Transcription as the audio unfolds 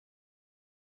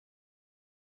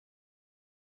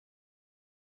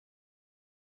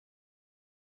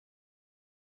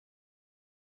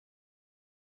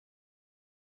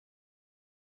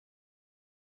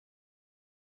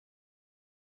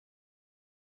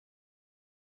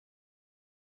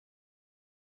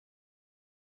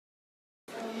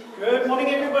Good morning,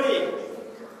 everybody.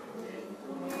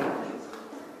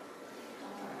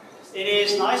 It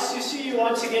is nice to see you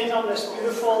once again on this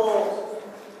beautiful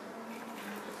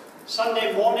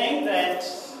Sunday morning that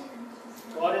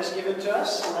God has given to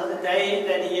us, another day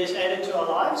that He has added to our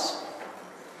lives,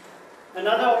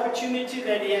 another opportunity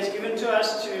that He has given to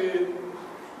us to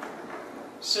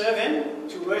serve Him,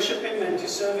 to worship Him and to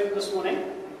serve Him this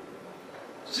morning.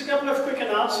 Just a couple of quick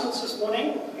announcements this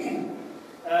morning.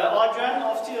 Adriaan,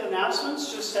 after the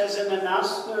announcements, just has an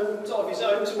announcement of his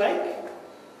own to make.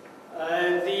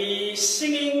 The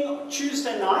singing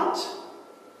Tuesday night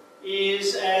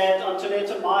is at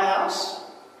Antoinette, my house.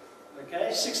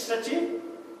 Okay, 6:30.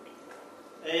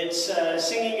 It's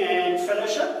singing and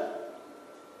fellowship.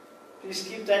 Please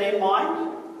keep that in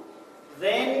mind.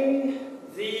 Then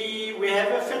we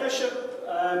have a fellowship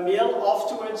meal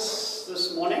afterwards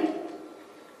this morning.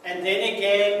 And then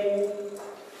again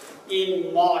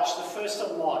in March, the 1st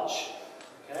of March.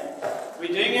 Okay? We're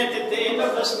doing it at the end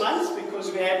of this month because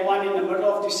we had one in the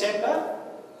middle of December.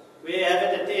 We have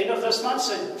it at the end of this month,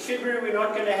 so in February we're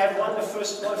not going to have one the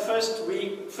first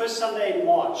Sunday in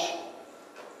March.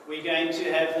 We're going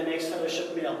to have the next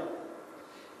fellowship meal.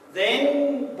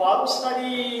 Then Bible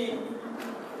study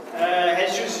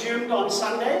has resumed on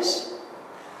Sundays.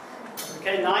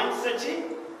 Okay,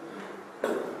 9:30.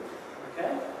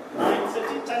 Okay,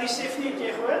 9:30. Tannie Stephanie, het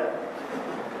jy gehoor?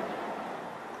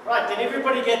 Right, did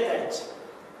everybody get that?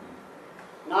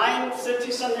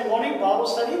 9:30 Sunday morning, Bible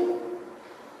study.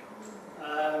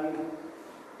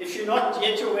 If you're not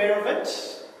yet aware of it,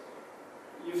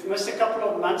 you've missed a couple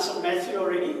of months of Matthew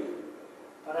already.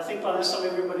 But I think by this time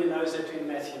everybody knows that we're in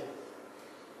Matthew.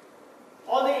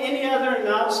 Are there any other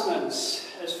announcements?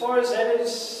 As far as that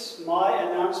is my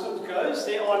announcement goes,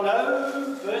 there are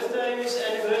no birthdays,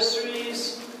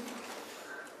 anniversaries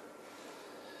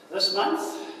this month.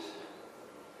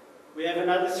 We have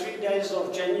another 3 days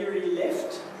of January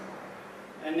left.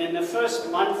 And then the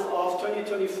first month of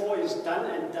 2024 is done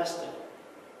and dusted.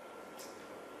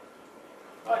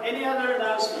 Right, any other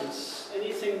announcements?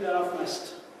 Anything that I've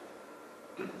missed?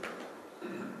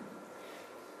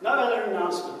 No other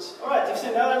announcements. Alright, if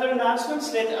there are no other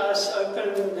announcements, let us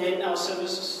open then our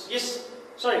services. Yes,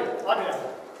 sorry, Adriaan.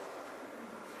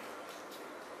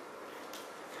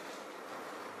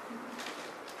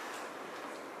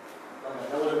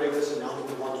 I don't want to make this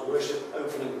announcement once worship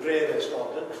opening prayer has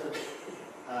started.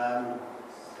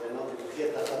 Not to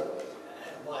forget that.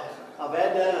 I've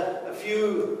had a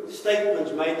few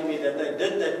statements made to me that they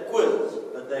did that quiz,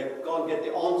 but they can't get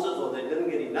the answers or they didn't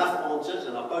get enough answers,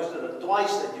 and I posted it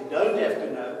twice that you don't have to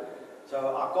know.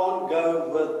 So I can't go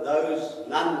with those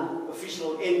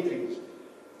non-official entries.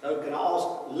 So can I ask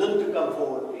Lynn to come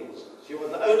forward, please? She was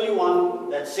the only one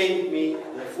that sent me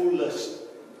the full list.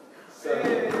 So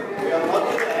we are not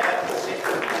going to have the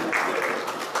second and third.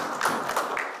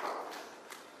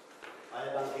 Baie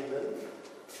dankie, Lynn.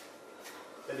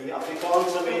 Vir die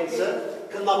Afrikaanse mense,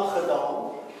 knap gedaan.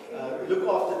 Look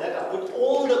after that. I put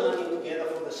all the money together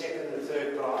for the second and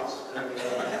third prize.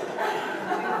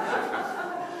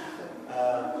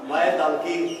 Baie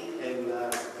dankie en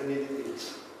geniet die diens.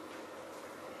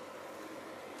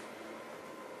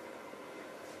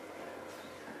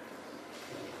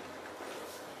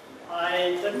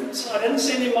 I didn't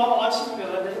send him my answer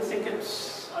because I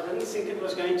didn't think it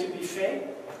was going to be fair.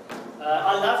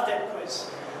 I loved that quiz.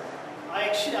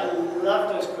 I love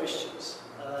those questions.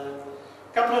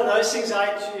 A couple of those things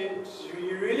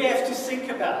you really have to think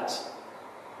about.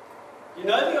 You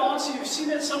know the answer, you've seen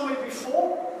it somewhere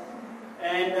before,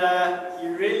 and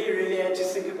you really, really had to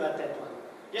think about that one.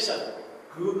 Yes, sir?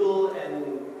 Google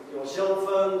and your cell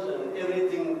phones and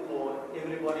everything for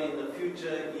everybody in the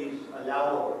future is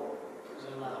allowable.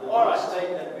 All right.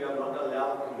 State that we are not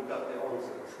allowed to look up the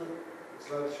answers. It's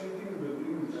like shooting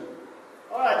balloons.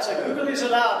 All right, so Google is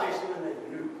allowed.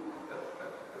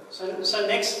 So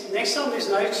next time there's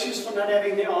no excuse for not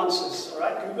having the answers. All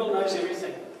right, Google knows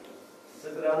everything.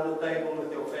 Sit around the table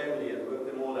with your family and work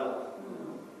them all out.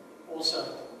 Also.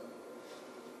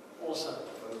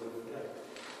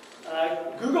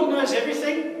 Google knows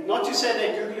everything. Not to say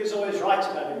that Google is always right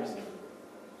about everything.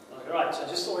 All right, so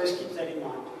just always keep that in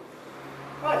mind.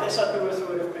 Right, let's open with a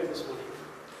word of prayer this morning.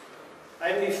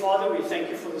 Heavenly Father, we thank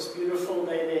you for this beautiful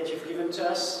day that you've given to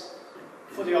us,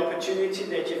 for the opportunity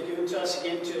that you've given to us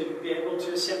again to be able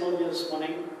to assemble here this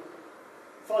morning.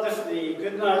 Father, for the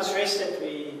good night's rest that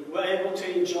we were able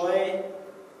to enjoy,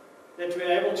 that we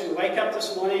were able to wake up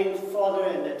this morning, Father,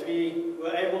 and that we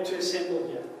were able to assemble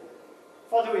here.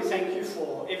 Father, we thank you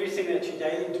for everything that you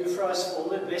daily do for us, for all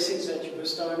the blessings that you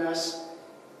bestow on us.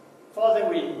 Father,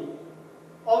 we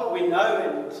know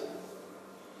and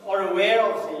are aware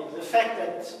of the fact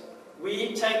that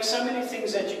we take so many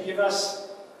things that you give us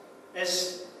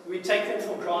as we take them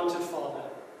for granted, Father.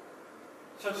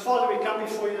 So, Father, we come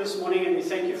before you this morning and we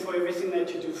thank you for everything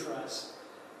that you do for us.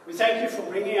 We thank you for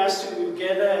bringing us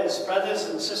together as brothers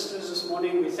and sisters this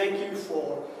morning. We thank you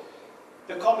for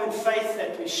the common faith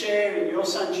that we share in your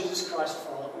Son, Jesus Christ,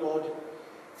 Lord,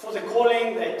 for the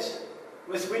calling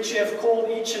with which you have called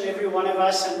each and every one of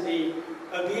us and the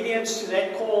obedience to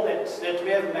that call that we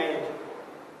have made.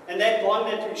 And that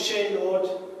bond that we share, Lord,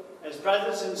 as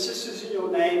brothers and sisters in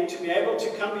your name, to be able to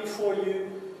come before you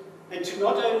and to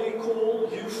not only call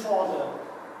you Father,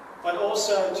 but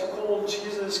also to call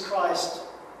Jesus Christ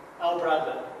our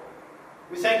brother.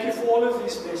 We thank you for all of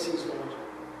these blessings, Lord.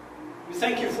 We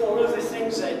thank you for all of the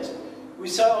things that we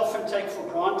so often take for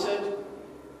granted.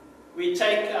 We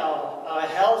take our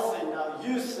health and our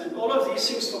youth and all of these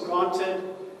things for granted.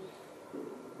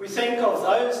 We think of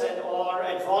those that are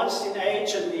advanced in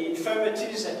age and the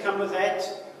infirmities that come with that.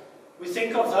 We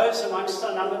think of those amongst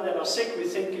our number that are sick. We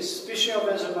think especially of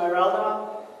Esmeralda.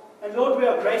 And Lord, we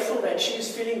are grateful that she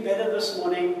is feeling better this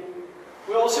morning.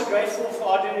 We're also grateful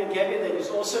for Adriaan and Gabby that is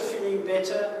also feeling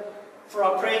better, for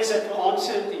our prayers that were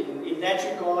answered in that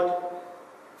regard.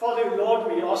 Father,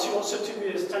 Lord, we ask you also to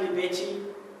be with Tani Betty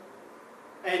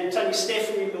and Tani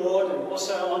Stephanie, Lord, and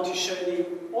also Auntie Shirley,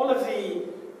 all of the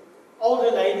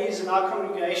older ladies in our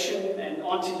congregation, and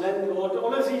Auntie Lynn, Lord,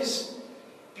 all of these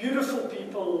beautiful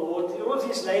people, Lord, all of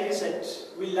these ladies that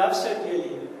we love so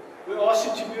dearly. We ask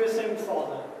you to be with them,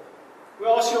 Father. We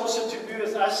ask you also to be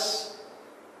with us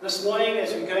this morning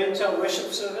as we go into our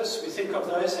worship service. We think of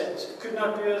those that could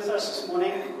not be with us this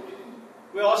morning.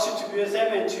 We ask you to be with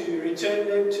them and to return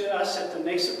them to us at the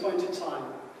next appointed time.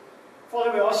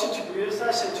 Father, we ask you to be with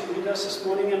us and to lead us this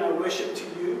morning in our worship to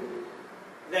you,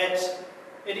 that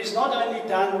it is not only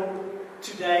done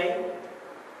today,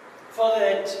 Father,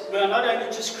 that we are not only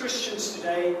just Christians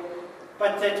today,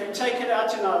 but that we take it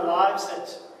out in our lives,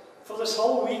 that for this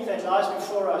whole week that lies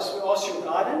before us, we ask your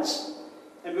guidance,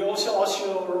 and we also ask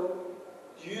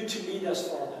you to lead us,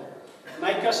 Father.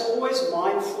 Make us always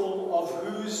mindful of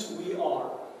whose we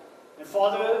are. And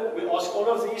Father, we ask all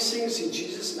of these things in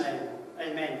Jesus' name.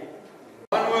 Amen.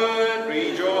 Onward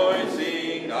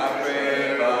rejoicing, our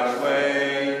river's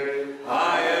way,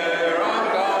 higher on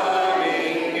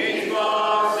coming each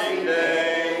passing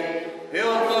day,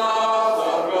 hilltops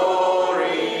of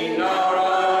glory now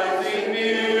rising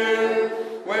near,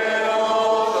 where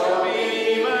all shall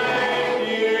be made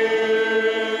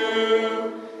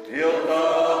new.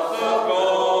 Hilltops of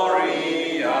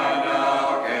glory I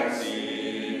now can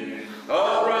see.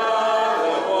 Oh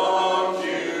brother, won't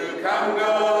you come go?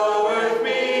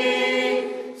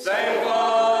 Safe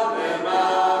on the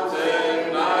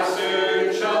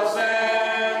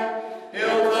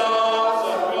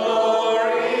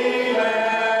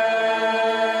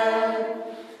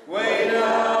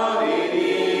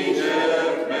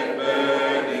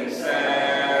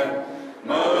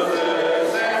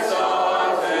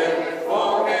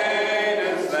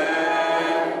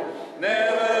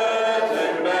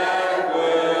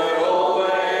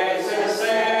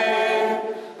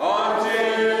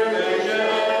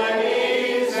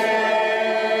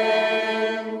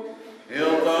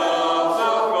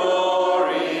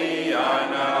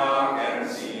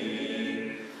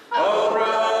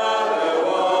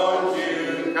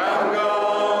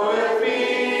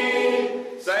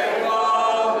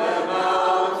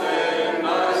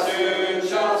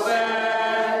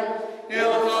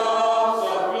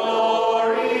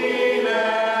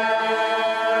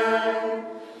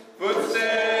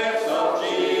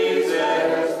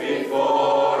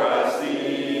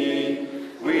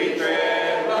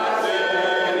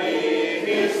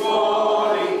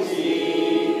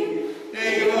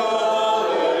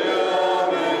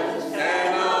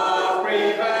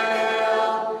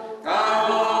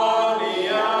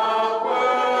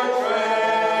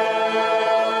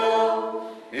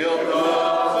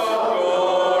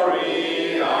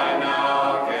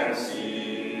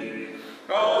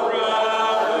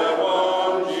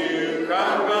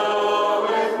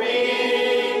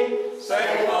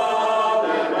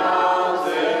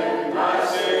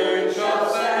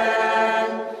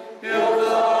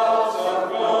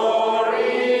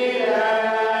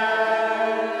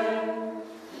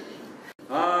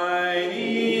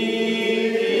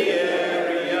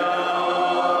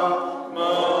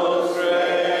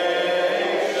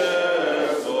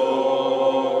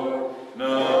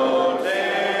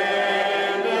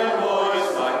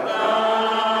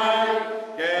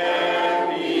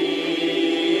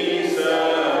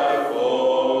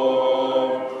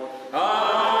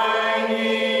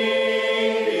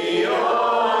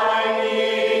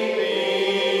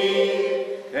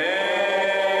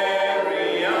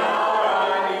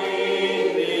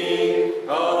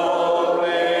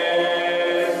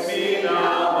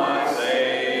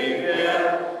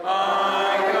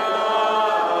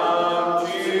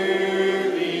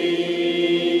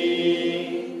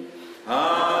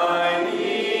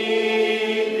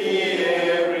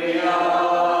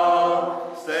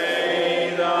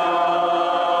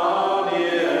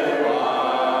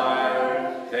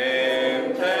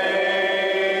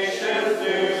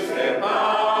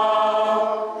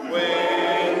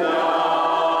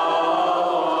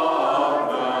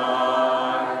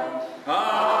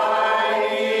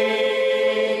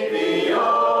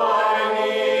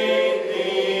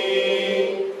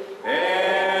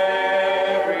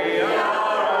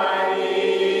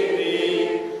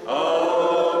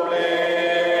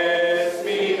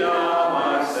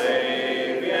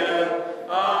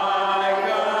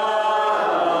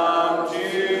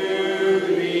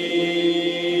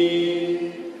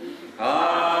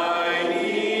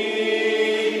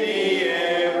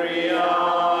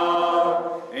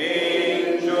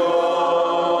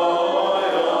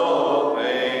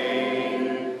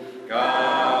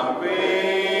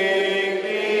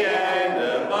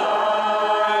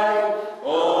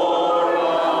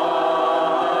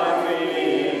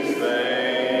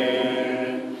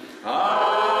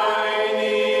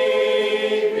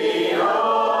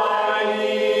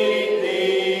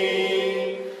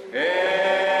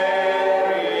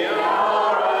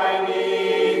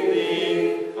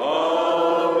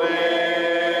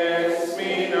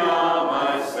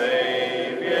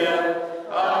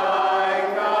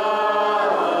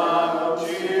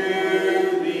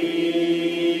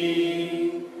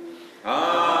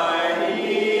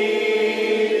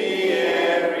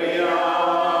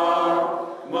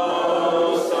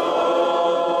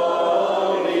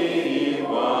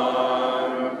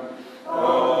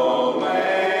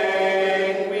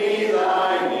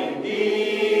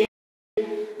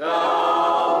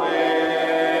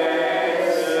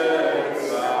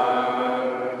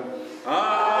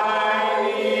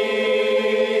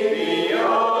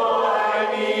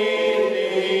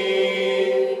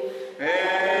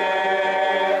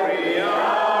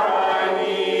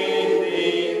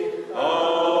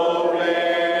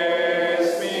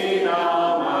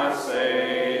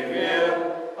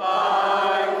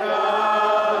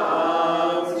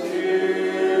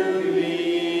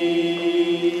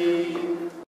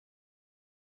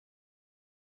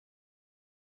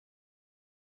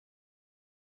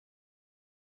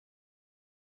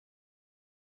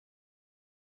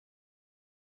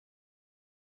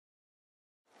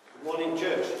Morning,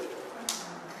 church.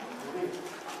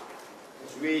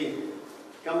 As we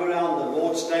come around the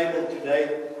Lord's table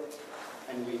today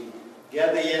and we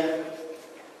gather here,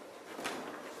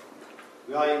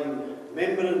 we are in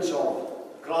remembrance of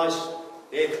Christ's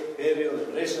death, burial,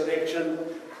 and resurrection,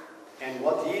 and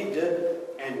what He did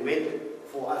and went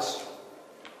for us.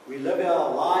 We live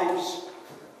our lives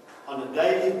on a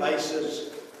daily basis,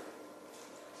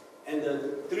 and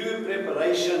the true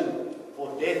preparation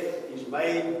for death is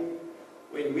made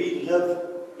when we live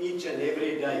each and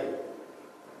every day.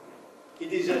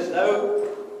 It is as though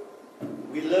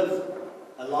we live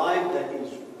a life that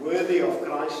is worthy of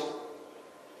Christ,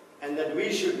 and that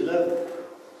we should live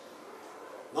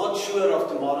not sure of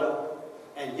tomorrow,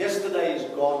 and yesterday is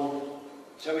gone,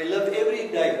 so we live every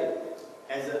day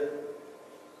as a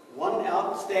one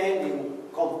outstanding,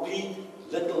 complete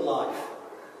little life.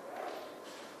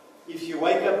 If you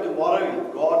wake up tomorrow,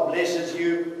 if God blesses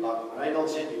you, like Reinhol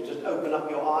said, you just open up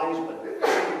your eyes, but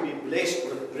you will be blessed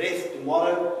with breath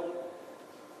tomorrow,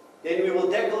 then we will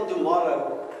tackle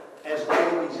tomorrow as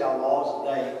though it is our last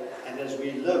day, and as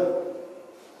we live.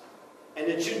 And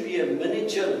it should be a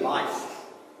miniature life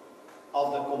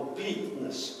of the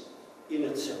completeness in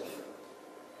itself.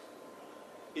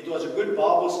 It was a good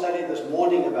Bible study this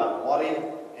morning about worry,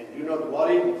 and do not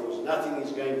worry because nothing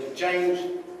is going to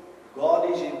change.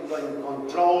 God is in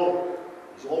control.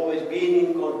 He's always been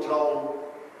in control.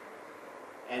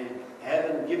 And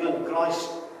having given Christ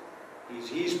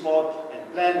his part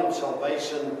and plan of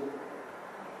salvation,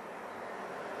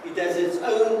 it has its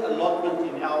own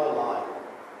allotment in our life.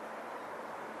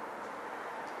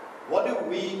 What do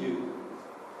we do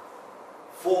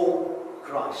for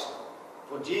Christ?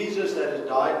 For Jesus that has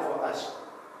died for us?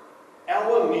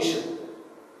 Our mission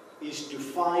is to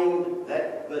find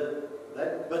that bit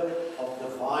of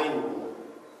divine will.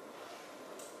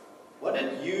 What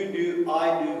did you do,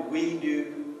 I do, we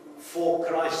do for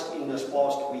Christ in this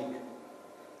past week?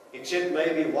 Except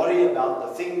maybe worry about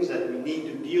the things that we need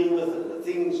to deal with, and the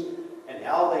things and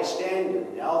how they stand,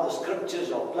 and how the scriptures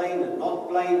are plain and not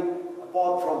plain,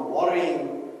 apart from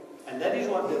worrying. And that is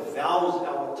what devours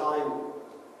our time,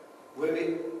 where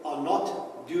we are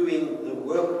not doing the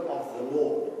work of the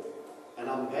Lord. And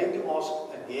I'm going to ask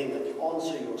again that you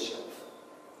answer yourself.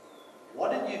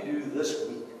 What did you do this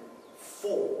week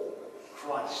for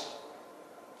Christ?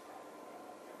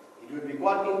 It would be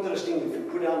quite interesting if you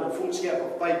put down a foolscap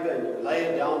of paper and you lay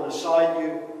it down beside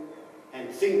you and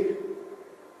think,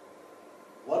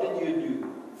 what did you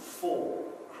do for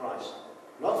Christ?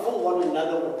 Not for one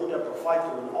another, or put up a fight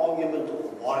or an argument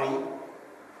or worry,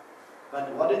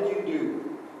 but what did you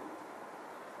do?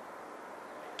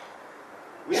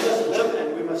 We must live,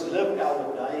 and we must live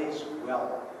our days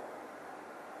well.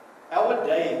 Our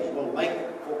days will make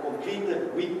for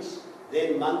completed weeks,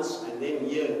 then months, and then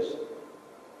years.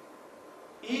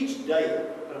 Each day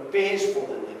prepares for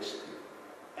the next,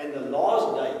 and the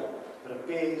last day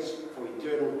prepares for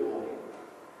eternal glory.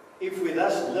 If we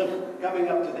thus live coming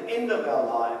up to the end of our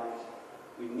life,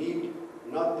 we need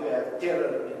not to have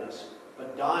terror in us,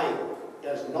 but dying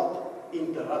does not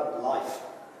interrupt life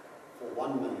for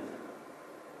 1 minute.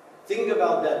 Think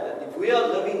about that if we are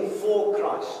living for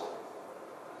Christ,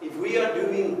 if we are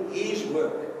doing His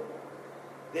work,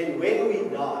 then when we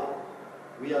die,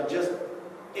 we are just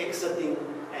exiting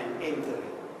and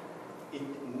entering. It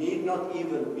need not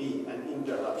even be an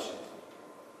interruption.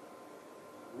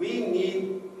 We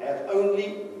need have only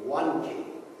one care,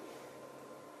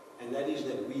 and that is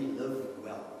that we live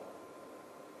well.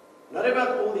 Not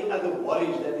about all the other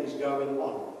worries that is going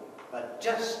on, but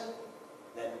just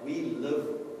that we live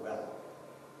well.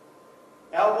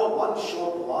 Our one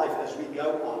short life as we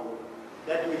go on,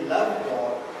 that we love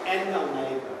God and our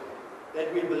neighbor,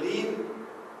 that we believe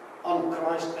on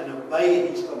Christ and obey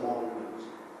His commandments,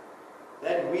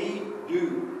 that we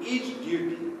do each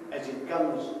duty as it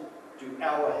comes to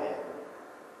our hand,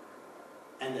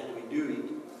 and that we do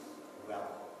it well.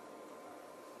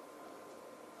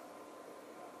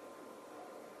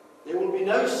 There will be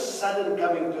no sudden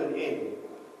coming to an end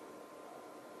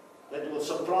that will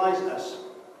surprise us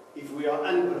if we are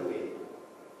unprepared.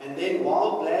 And then,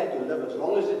 while glad to live, as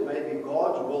long as it may be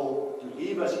God's will to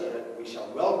leave us here, we shall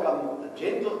welcome the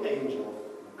gentle angel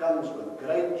who comes with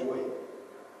great joy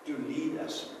to lead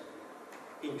us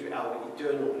into our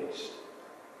eternal rest.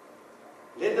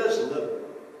 Let us live.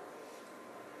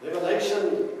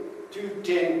 Revelation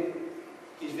 2:10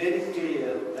 is very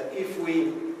clear that if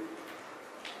we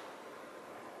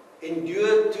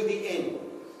endure to the end,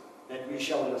 that we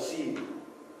shall receive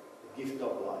the gift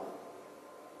of life.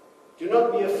 Do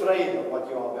not be afraid of what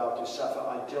you are about to suffer.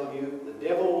 I tell you, the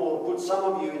devil will put some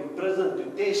of you in prison to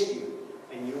test you,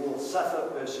 and you will suffer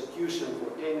persecution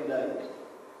for 10 days.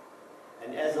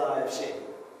 And as I have said,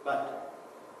 but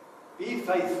be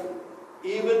faithful,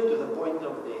 even to the point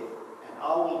of death, and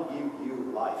I will give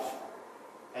you life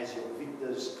as your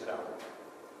victor's crown.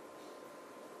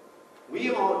 We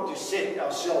are to set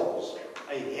ourselves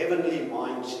a heavenly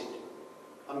mindset.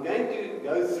 I'm going to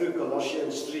go through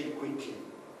Colossians 3 quickly.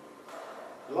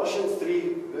 Colossians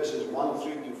 3 verses 1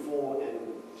 through to 4, and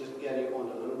just carry on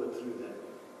a little bit through that.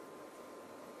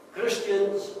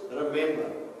 Christians,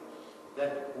 remember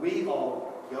that we are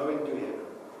going to heaven.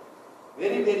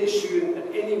 Very, very soon,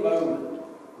 at any moment,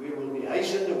 we will be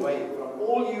hastened away from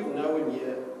all you know and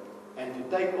hear, and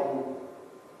to take on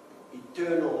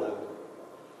eternal hope.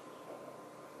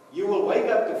 You will wake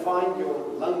up to find your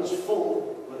lungs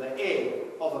full with the air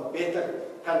of a better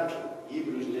country.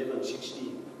 Hebrews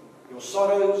 11:16. Your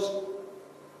sorrows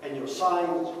and your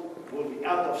sighs will be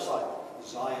out of sight.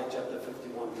 Isaiah chapter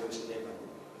 51 verse 11.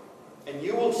 And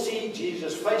you will see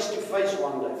Jesus face to face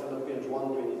one day. Philippians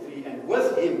 1:23. And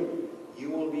with him you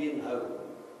will be in hope.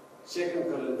 2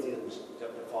 Corinthians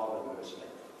chapter 5 and verse 8.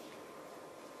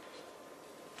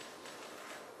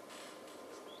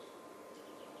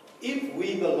 If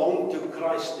we belong to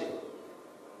Christ, then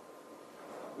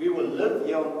we will live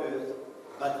here on earth,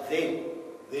 but then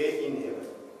there in heaven.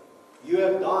 You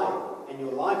have died, and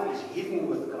your life is hidden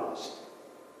with Christ.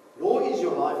 Nor is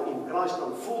your life in Christ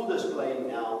on full display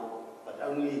now, but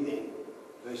only then.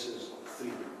 Verses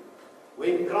 3.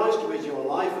 When Christ, who is your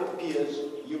life, appears,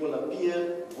 you will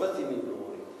appear with him in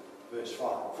glory. Verse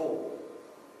 4.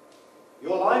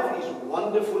 Your life is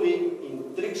wonderfully,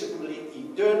 intricately,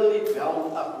 eternally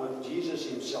bound up with Jesus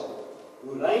himself,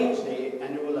 who reigns there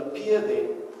and who will appear there,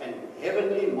 and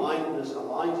heavenly mindedness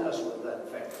aligns us with that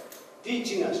fact,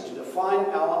 teaching us to define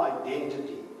our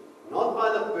identity, not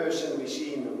by the person we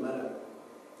see in the mirror,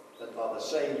 but by the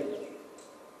Savior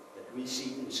that we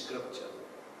see in Scripture.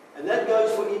 And that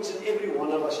goes for each and every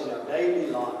one of us in our daily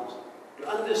lives, to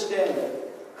understand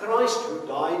that Christ, who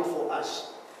died for us,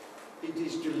 it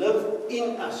is to live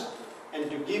in us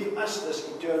and to give us this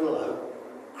eternal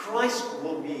hope. Christ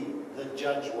will be the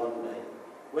judge one day.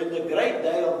 When the great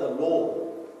day of the Lord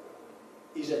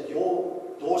is at your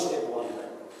doorstep one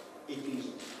day, it is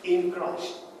in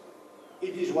Christ.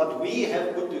 It is what we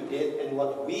have put to death and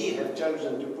what we have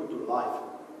chosen to put to life.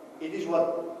 It is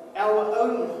what our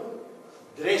own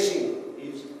dressing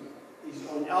is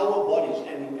on our bodies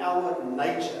and in our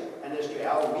nature, and as to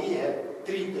how we have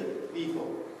treated people.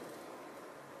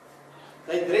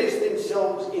 They dress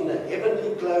themselves in the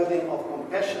heavenly clothing of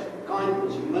compassion,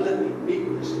 kindness, humility,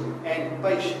 meekness, and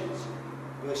patience.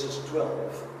 Verses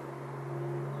 12.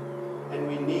 And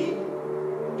we need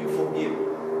to forgive.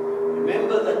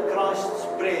 Remember that Christ's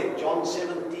prayer, John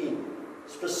 17,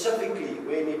 specifically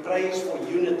when he prays for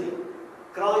unity.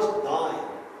 Christ died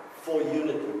for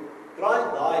unity.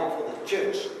 Christ died for the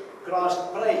church. Christ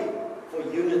prayed for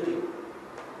unity.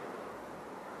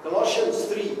 Colossians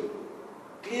 3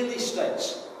 clearly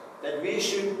states that we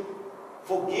should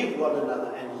forgive one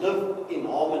another and live in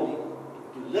harmony,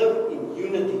 to live in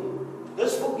unity.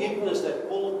 This forgiveness that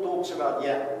Paul talks about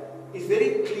here is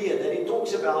very clear, that he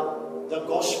talks about the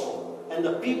gospel and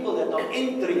the people that are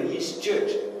entering his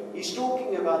church. He's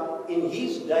talking about in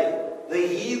his day, the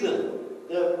heathen,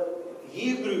 the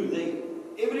Hebrew,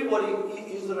 everybody,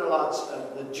 Israelites,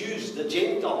 the Jews, the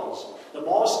Gentiles, the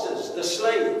masters, the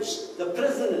slaves, the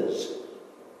prisoners.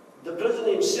 The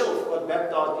prisoner himself got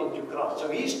baptized into Christ. So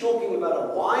he's talking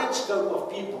about a wide scope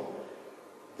of people.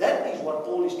 That is what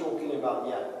Paul is talking about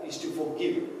here, is to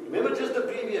forgive. Remember just the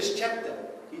previous chapter,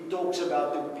 he talks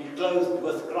about to be clothed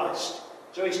with Christ.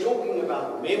 So he's talking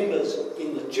about members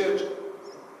in the church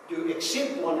to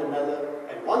accept one another.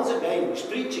 And once again, he's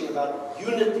preaching about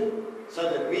unity so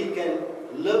that we can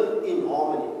live in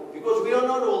harmony. Because we are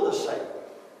not all the same.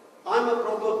 I'm a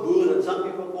proper Boer, and some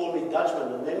people call me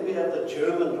Dutchman, and then we have the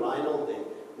German Reinhol there.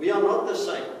 We are not the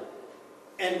same.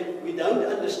 And we don't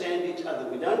understand each other.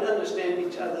 We don't understand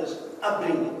each other's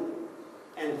upbringing.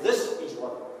 And this is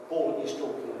what Paul is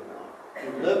talking about.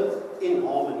 To live in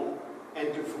harmony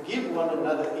and to forgive one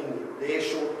another in their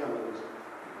shortcomings.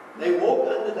 They walk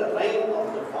under the reign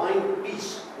of divine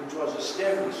peace, which was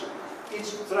established, each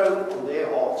throne on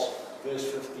their hearts.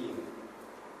 Verse 15.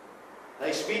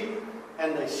 They speak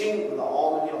and they sing with a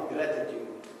harmony of gratitude.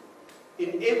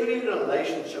 In every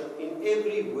relationship, in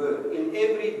every word, in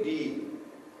every deed,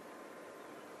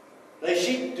 they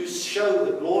seek to show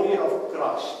the glory of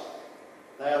Christ.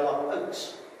 They are like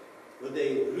oaks with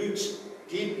their roots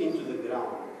deep into the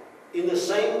ground. In the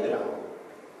same ground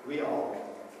we are.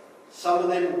 Some of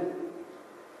them,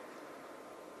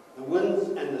 the winds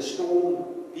and the storm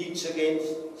beats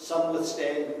against, some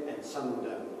withstand, and some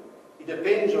don't. It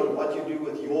depends on what you do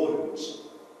with your roots.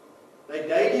 They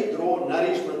daily draw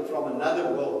nourishment from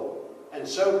another world, and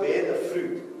so bear the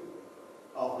fruit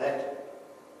of that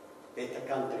better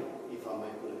country, if I may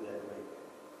put it that way.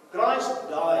 Christ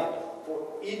died for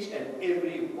each and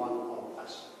every one of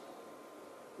us.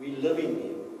 We live in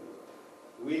Him.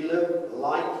 We live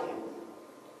like Him.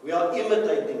 We are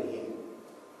imitating Him.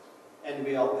 And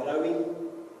we are growing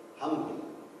humbly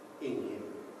in Him.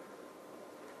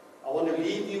 I want to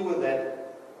leave you with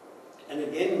that, and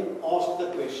again ask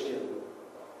the question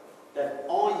that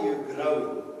are you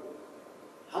growing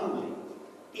humbly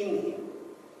in Him?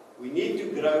 We need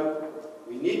to grow,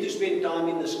 we need to spend time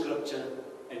in the Scripture,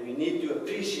 and we need to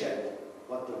appreciate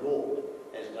what the Lord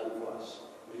has done for us.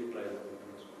 Will you pray with me,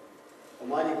 please?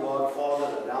 Almighty God,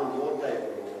 Father, around your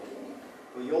table, Lord,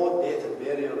 for your death and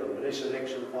burial and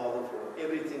resurrection, Father, for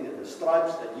everything and the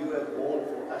stripes that you have borne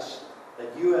for us, that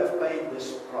you have paid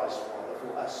this price, Father,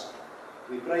 for us.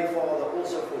 We pray, Father,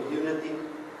 also for unity.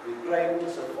 We pray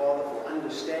also, Father, for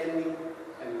understanding.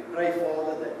 And we pray,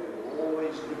 Father, that we will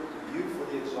always look to you for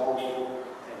the example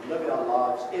and live our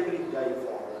lives every day,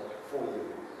 Father, for you.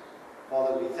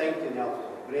 Father, we thank you now for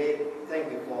the bread. We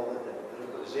thank you, Father, that it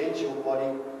represents your body.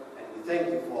 And we thank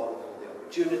you, Father, for the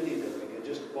opportunity that we can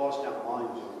just cast our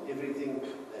minds on everything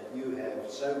that you have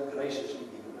so graciously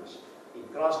given us. In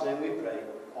Christ's name we pray.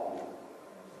 Amen.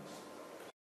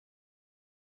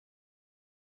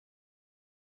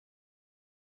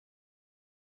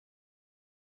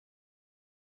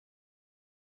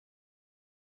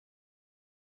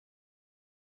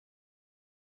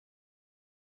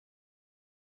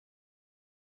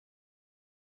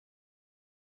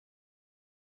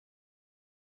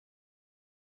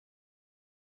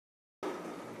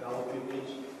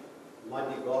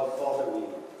 Mighty God, Father, we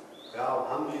bow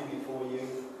humbly before you.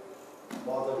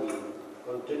 Father, we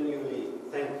continually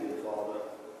thank you, Father,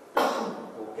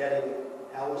 for carrying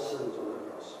our sins on the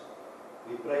cross.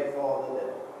 We pray, Father,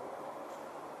 that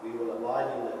we will abide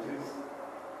in the truth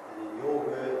and in your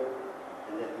word,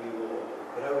 and that we will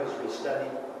grow as we study.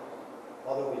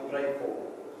 Father, we pray for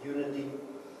unity,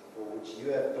 for which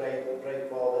you have prayed. We pray,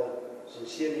 Father,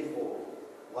 sincerely for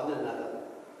one another.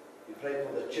 We pray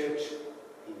for the church.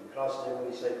 In Christ's name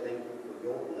we say thank you for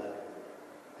your blood.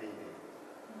 Amen.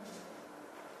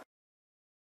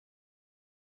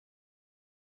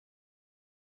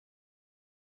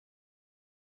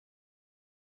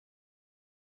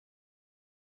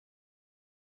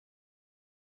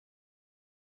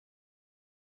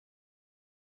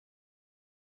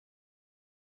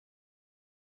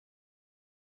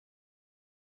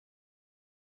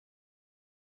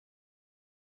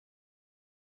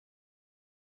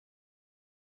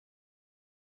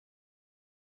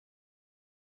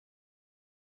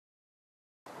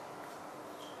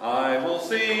 I will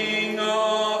sing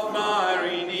of my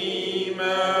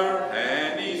Redeemer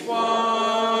and His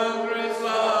wondrous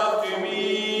love to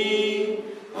me.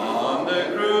 On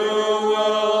the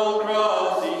cruel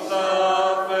cross He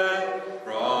suffered,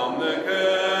 from the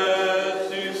curse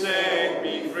to set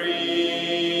me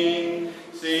free.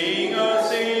 Sing, oh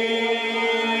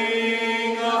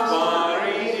sing of my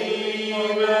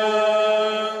Redeemer,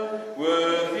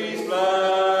 worth His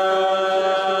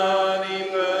blood He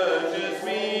purchased me.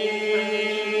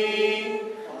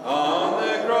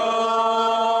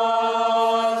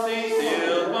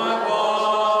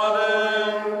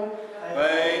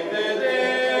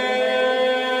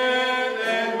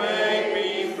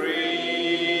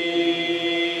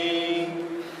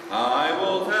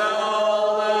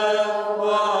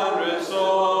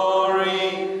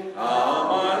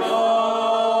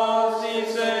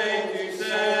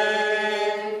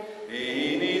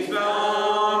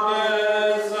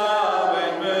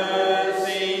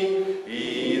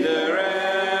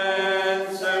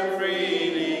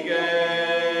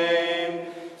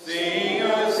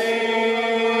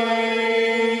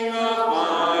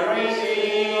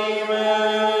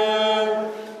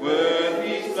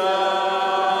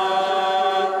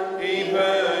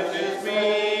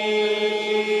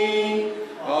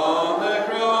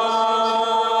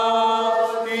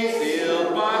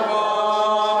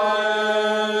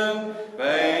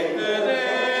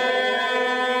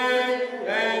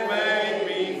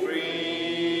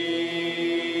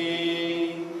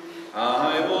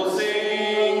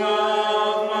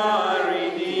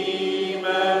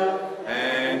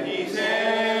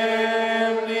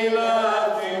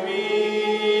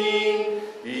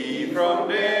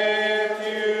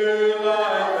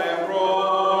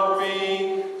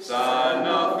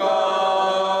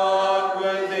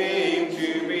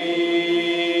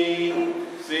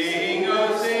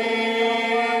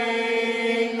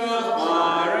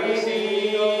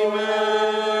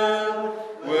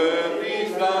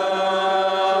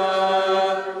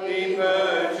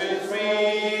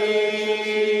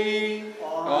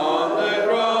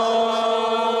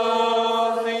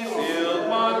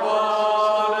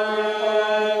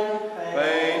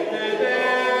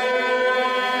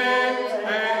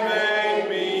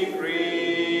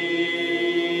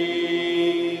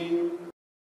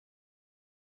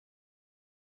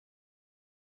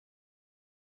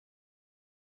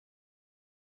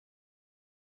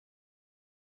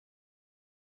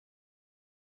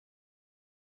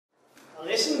 Our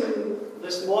lesson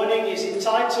this morning is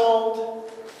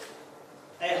entitled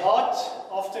A Heart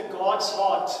After God's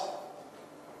Heart.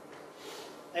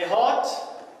 A heart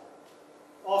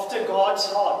after God's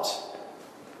heart.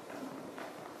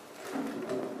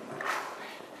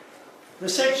 The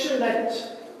section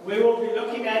that we will be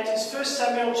looking at is 1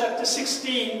 Samuel chapter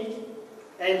 16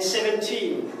 and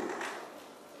 17.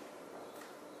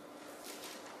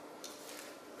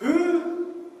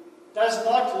 Who does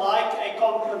not like a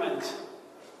compliment?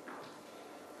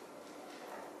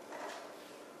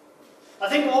 I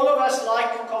think all of us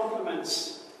like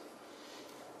compliments.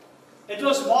 It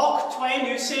was Mark Twain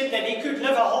who said that he could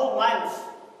live a whole month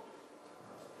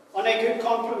on a good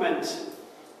compliment.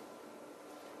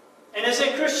 And as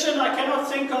a Christian, I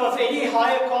cannot think of any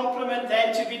higher compliment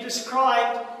than to be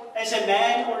described as a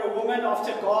man or a woman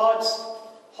after God's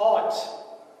heart.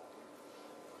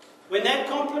 When that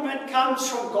compliment comes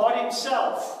from God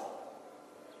Himself,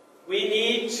 we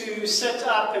need to sit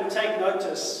up and take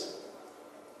notice.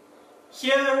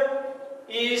 Here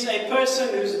is a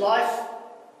person whose life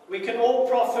we can all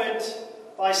profit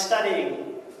by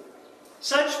studying.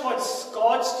 Such was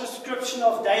God's description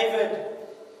of David.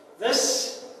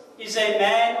 This is a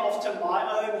man after my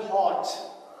own heart.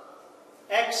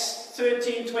 Acts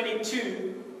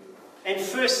 13:22 and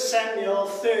 1 Samuel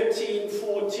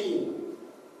 13:14.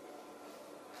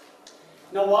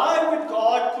 Now, why would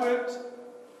God put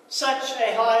such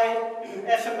a high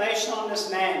affirmation on this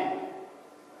man?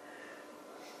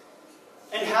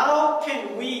 And how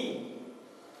can we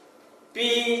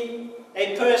be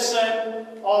a person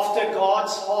after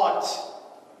God's heart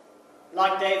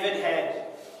like David had?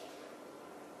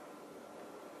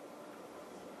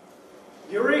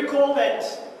 You recall that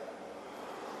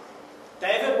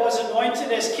David was anointed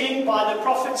as king by the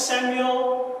prophet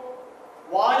Samuel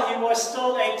while he was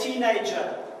still a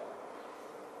teenager.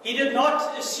 He did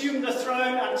not assume the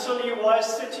throne until he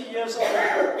was 30 years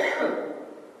old.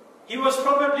 He was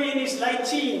probably in his late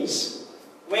teens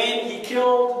when he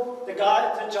killed the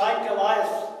giant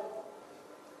Goliath.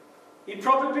 He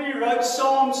probably wrote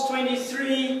Psalms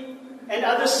 23 and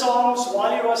other psalms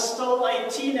while he was still a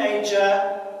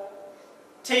teenager,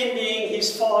 tending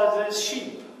his father's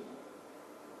sheep.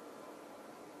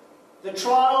 The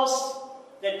trials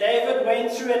that David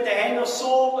went through at the hand of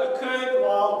Saul occurred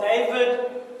while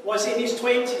David was in his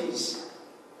 20s.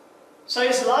 So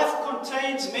his life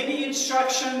contains many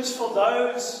instructions for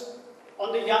those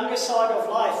on the younger side of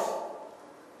life.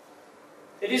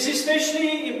 It is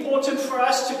especially important for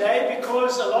us today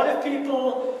because a lot of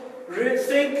people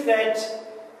think that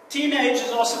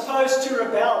teenagers are supposed to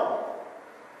rebel.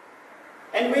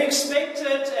 And we expect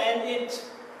it, and it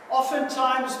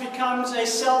oftentimes becomes a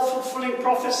self-fulfilling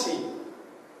prophecy.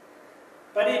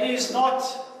 But it is not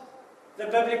the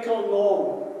biblical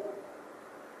norm.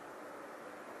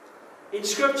 In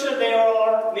Scripture there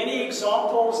are many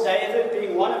examples, David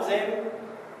being one of them,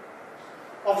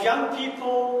 of young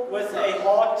people with a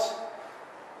heart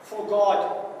for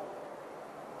God.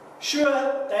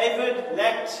 Sure, David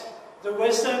lacked the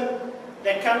wisdom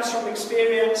that comes from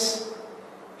experience.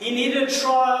 He needed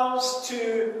trials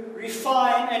to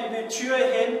refine and mature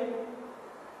him.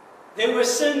 There were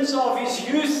sins of his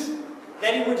youth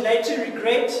that he would later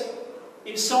regret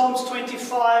in Psalms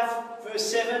 25 verse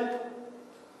 7.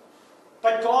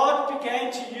 But God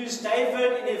began to use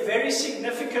David in a very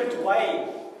significant way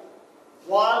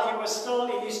while he was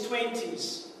still in his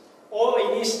 20s or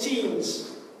in his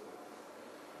teens.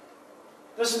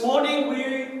 This morning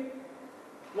we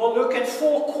will look at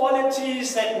 4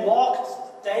 qualities that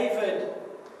marked David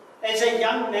as a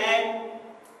young man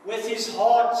with his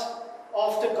heart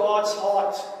after God's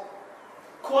heart.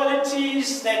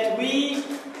 Qualities that we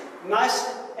must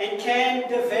and can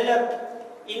develop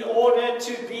in order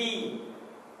to be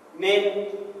men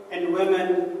and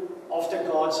women after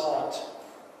God's heart.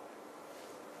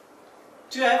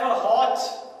 To have a heart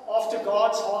after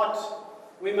God's heart,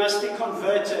 we must be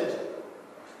converted,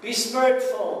 be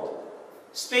Spirit-filled,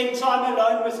 spend time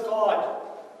alone with God,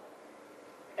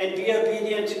 and be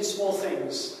obedient in small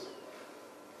things.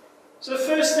 So the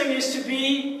first thing is to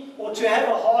be, or to have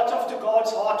a heart after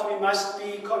God's heart, we must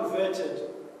be converted.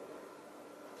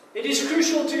 It is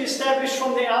crucial to establish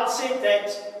from the outset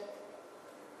that,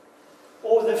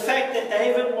 or the fact that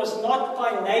David was not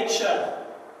by nature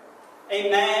a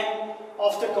man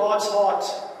after God's heart.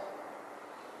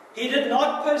 He did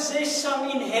not possess some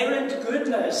inherent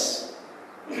goodness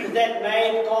that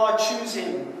made God choose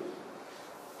him.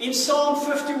 In Psalm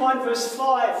 51 verse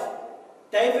 5,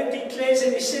 David declares,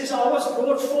 and he says, I was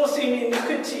brought forth in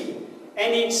iniquity,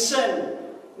 and in sin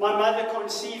my mother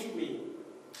conceived me.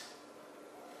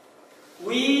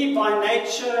 We by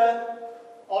nature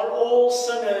are all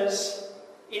sinners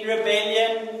in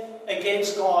rebellion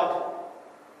against God.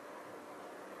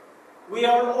 We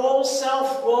are all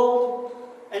self-willed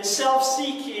and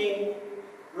self-seeking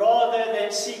rather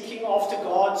than seeking after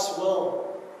God's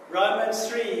will. Romans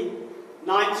 3,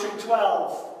 9 through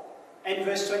 12 and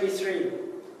verse 23.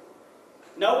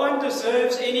 No one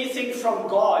deserves anything from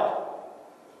God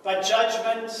but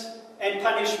judgment and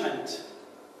punishment.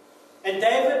 And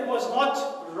David was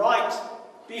not right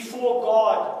before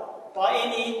God by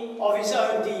any of his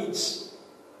own deeds.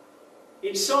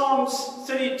 In Psalms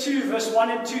 32 verse 1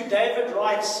 and 2, David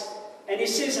writes, and he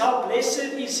says, how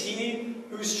blessed is he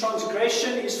whose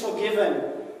transgression is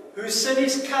forgiven, whose sin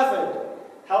is covered.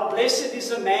 How blessed is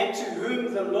the man to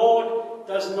whom the Lord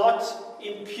does not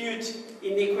impute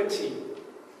iniquity.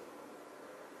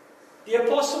 The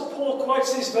Apostle Paul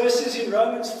quotes these verses in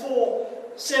Romans 4,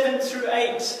 7 through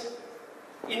 8,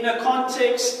 in the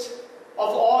context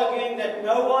of arguing that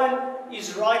no one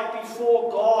is right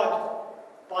before God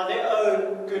by their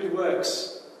own good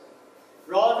works.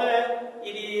 Rather,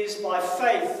 it is by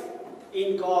faith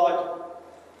in God.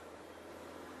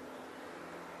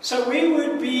 So we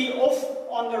would be off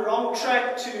on the wrong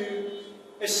track to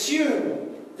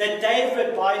assume that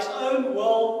David, by his own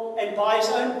will and by his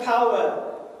own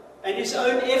power and his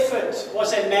own effort,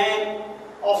 was a man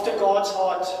after God's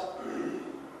heart.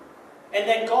 And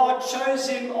that God chose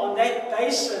him on that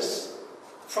basis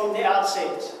from the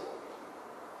outset.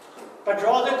 But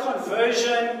rather,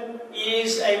 conversion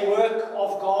is a work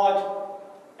of God,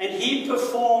 and he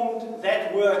performed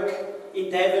that work in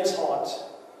David's heart.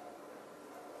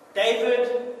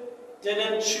 David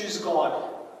didn't choose God.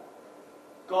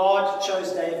 God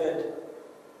chose David.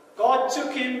 God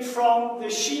took him from the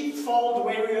sheepfold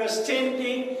where he was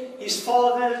tending his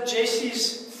father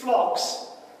Jesse's flocks,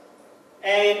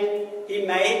 and he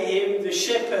made him the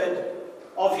shepherd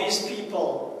of his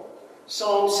people.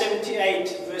 Psalm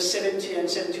 78, verse 70 and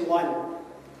 71.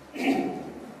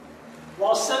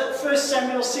 While 1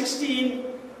 Samuel 16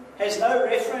 has no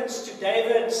reference to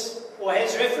David's, or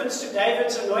has reference to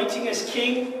David's anointing as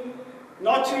king,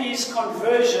 not to his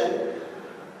conversion,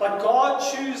 but God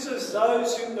chooses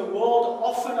those whom the world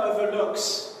often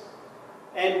overlooks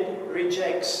and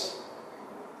rejects.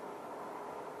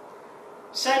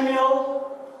 Samuel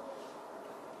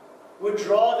would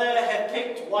rather have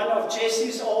picked one of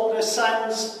Jesse's older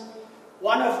sons,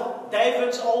 one of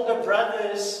David's older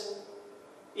brothers,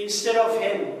 instead of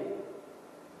him.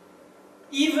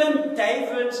 Even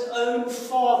David's own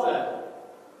father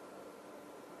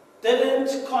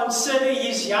didn't consider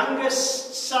his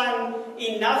youngest son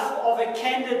enough of a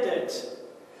candidate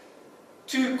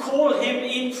to call him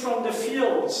in from the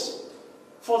fields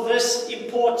for this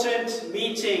important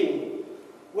meeting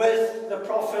with the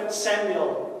prophet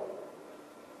Samuel.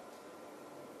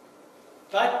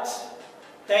 But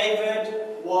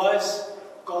David was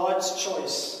God's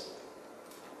choice.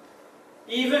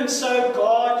 Even so,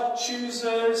 God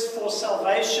chooses for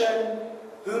salvation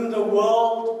whom the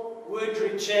world would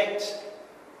reject,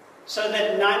 so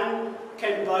that none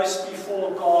can boast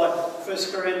before God. 1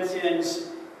 Corinthians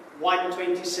 1,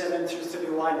 27 through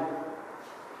 31.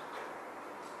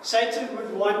 Satan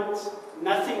would want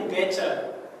nothing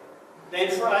better than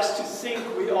for us to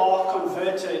think we are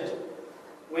converted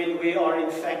when we are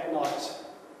in fact not.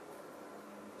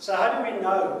 So how do we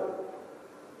know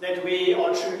that we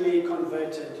are truly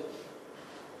converted?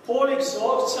 Paul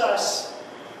exhorts us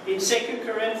in 2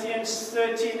 Corinthians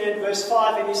 13 and verse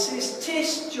 5, and he says,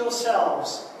 test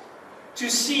yourselves to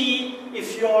see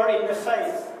if you are in the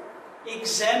faith.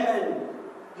 Examine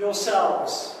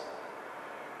yourselves.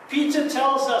 Peter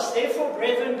tells us, therefore,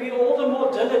 brethren, be all the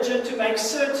more diligent to make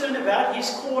certain about his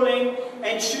calling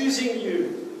and choosing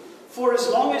you. For as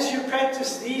long as you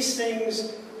practice these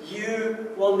things,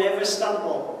 you will never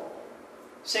stumble.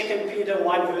 2 Peter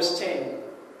 1 verse 10.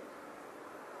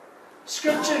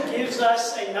 Scripture gives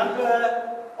us a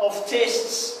number of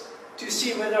tests to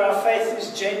see whether our faith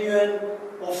is genuine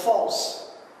or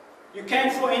false. You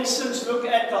can, for instance, look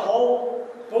at the whole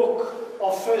book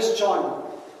of 1 John.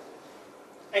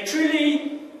 A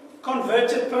truly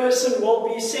converted person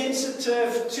will be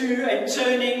sensitive to and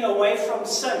turning away from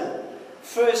sin.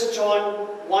 1 John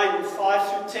 1,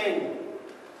 5 through 10.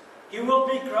 He will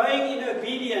be growing in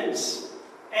obedience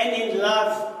and in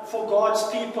love for God's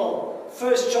people.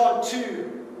 1 John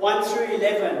 2, 1 through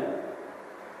 11.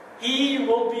 He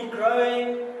will be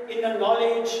growing in the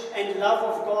knowledge and love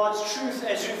of God's truth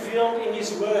as revealed in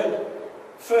His Word.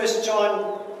 1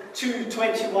 John 2,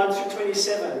 21 through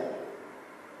 27.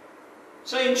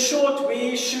 So in short,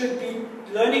 we should be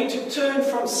learning to turn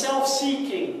from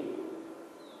self-seeking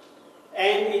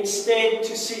and instead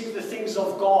to seek the things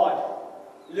of God.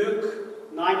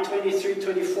 Luke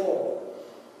 9:23-24.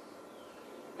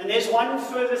 And there's one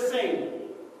further thing,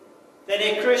 that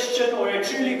a Christian or a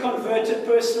truly converted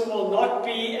person will not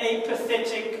be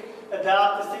apathetic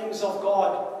about the things of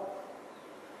God.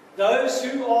 Those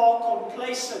who are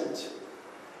complacent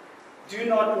do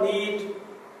not need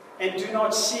and do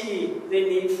not see their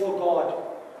need for God.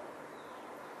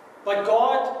 But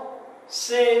God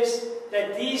says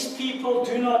that these people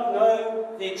do not know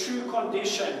their true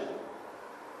condition.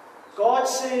 God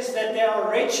says that they are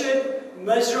wretched,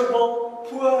 miserable,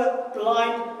 poor,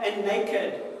 blind, and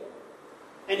naked.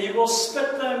 And He will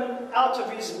spit them out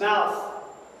of His mouth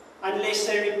unless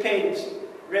they repent.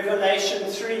 Revelation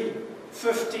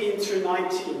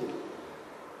 3:15-19.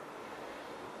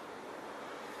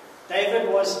 David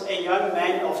was a young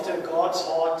man after God's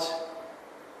heart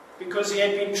because he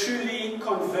had been truly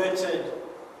converted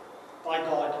by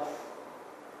God.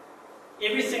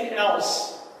 Everything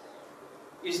else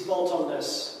is built on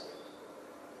this.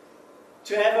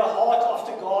 To have a heart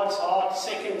after God's heart,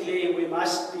 secondly, we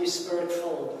must be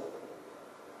Spirit-filled.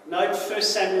 Note 1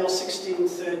 Samuel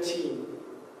 16:13.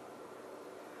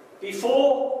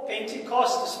 Before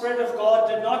Pentecost, the Spirit of God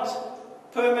did not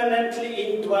permanently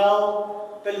indwell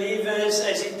believers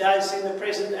as He does in the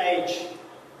present age.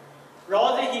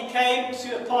 Rather, He came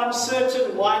upon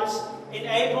certain ones,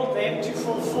 enabled them to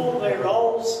fulfill their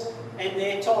roles and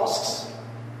their tasks.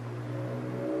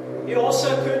 He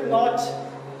also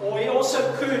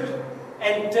could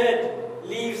and did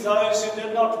leave those who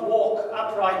did not walk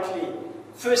uprightly.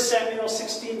 1 Samuel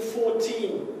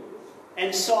 16:14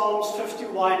 and Psalms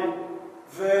 51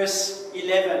 verse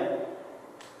 11.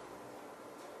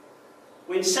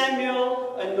 When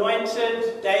Samuel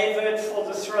anointed David for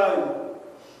the throne,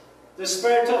 the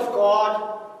Spirit of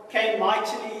God came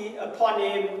mightily upon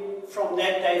him from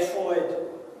that day forward.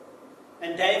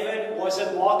 And David was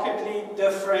a markedly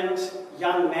different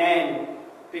young man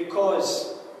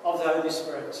because of the Holy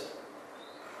Spirit.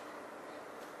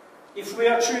 If we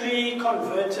are truly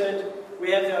converted,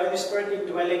 we have the Holy Spirit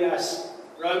indwelling us.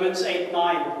 Romans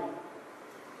 8:9.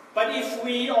 But if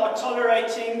we are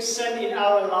tolerating sin in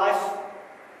our life,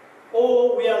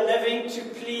 or we are living to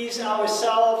please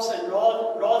ourselves and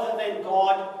rather than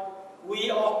God, we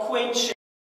are quenching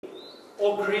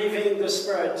or grieving the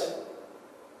Spirit.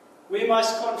 We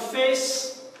must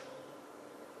confess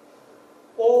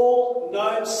all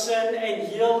known sin and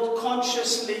yield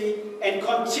consciously and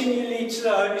continually to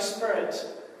the Holy Spirit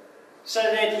so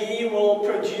that He will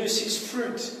produce His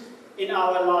fruit in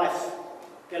our life.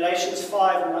 Galatians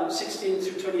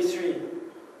 5:16-23.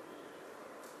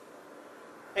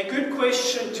 A good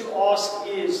question to ask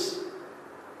is,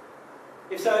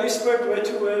 if the Holy Spirit were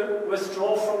to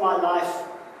withdraw from my life,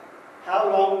 how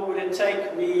long would it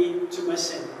take me to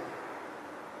miss Him?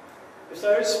 If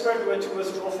the Holy Spirit were to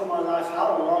withdraw from my life,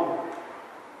 how long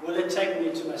will it take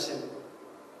me to miss Him?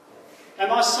 Am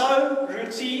I so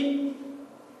routine,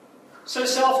 so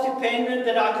self-dependent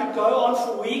that I could go on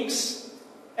for weeks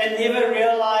and never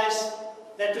realize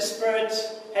that the Spirit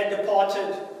had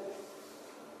departed?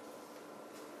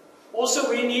 Also,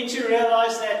 we need to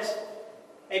realize that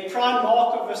a prime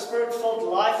mark of a Spirit-filled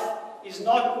life is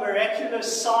not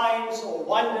miraculous signs or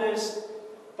wonders,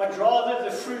 but rather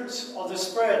the fruit of the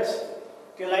Spirit.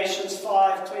 Galatians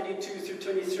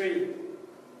 5:22-23.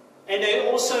 And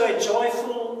also a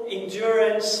joyful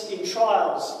endurance in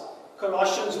trials.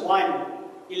 Colossians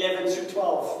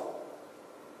 1:11-12.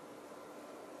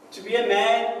 To be a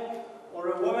man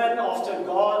or a woman after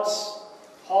God's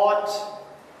heart,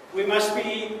 we must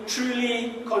be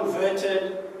truly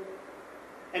converted,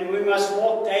 and we must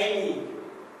walk daily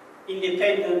in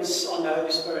dependence on the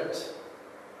Holy Spirit.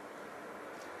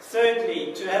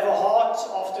 Thirdly, to have a heart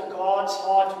after God's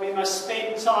heart, we must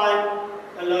spend time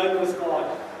alone with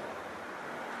God.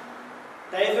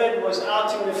 David was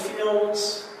out in the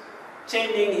fields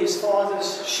tending his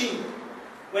father's sheep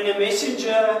when a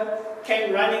messenger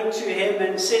came running to him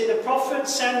and said, "The prophet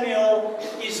Samuel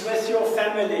is with your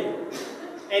family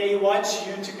and he wants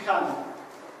you to come."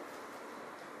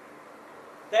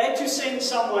 They had to send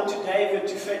someone to David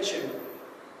to fetch him.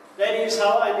 That is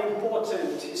how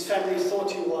unimportant his family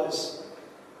thought he was.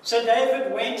 So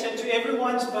David went, and to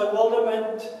everyone's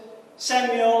bewilderment,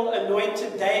 Samuel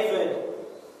anointed David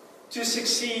to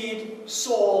succeed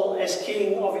Saul as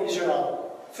king of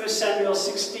Israel. 1 Samuel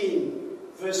 16,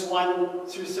 verse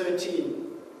 1-13.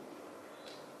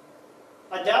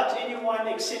 I doubt anyone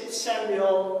except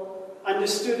Samuel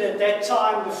understood at that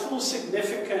time the full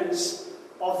significance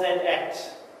of that act.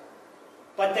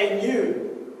 But they knew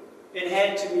it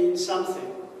had to mean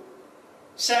something.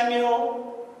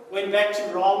 Samuel went back to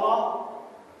Ramah,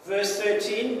 verse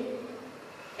 13.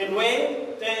 And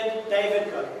where did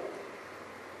David go?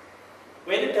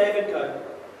 Where did David go?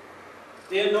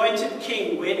 The anointed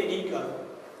king, where did he go?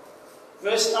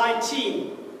 Verse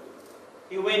 19,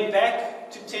 he went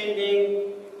back to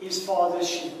tending his father's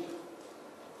sheep.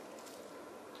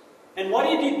 And what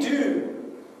did he do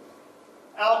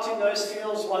out in those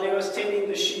fields while he was tending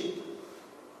the sheep?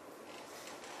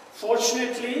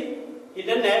 Fortunately, he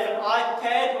didn't have an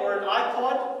iPad or an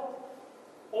iPod,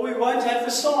 or we won't have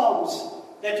the Psalms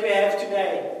that we have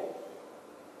today.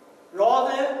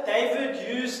 Rather, David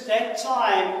used that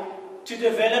time to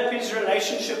develop his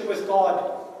relationship with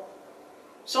God.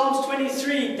 Psalms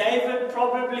 23, David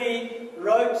probably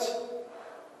wrote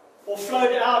or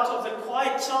flowed out of the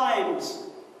quiet times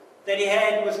that he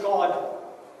had with God.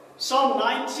 Psalm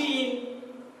 19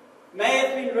 may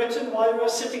have been written while he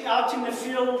was sitting out in the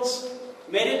fields,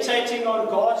 meditating on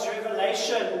God's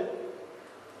revelation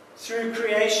through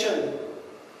creation.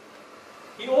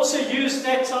 He also used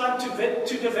that time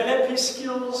to develop his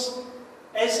skills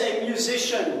as a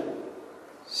musician.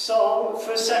 Psalm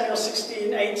 1 Samuel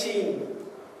 16:18.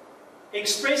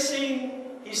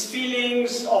 Expressing his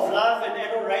feelings of love and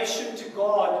adoration to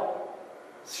God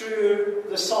through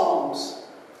the Psalms.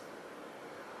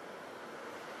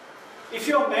 If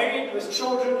you're married with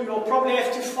children, you'll probably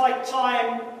have to fight to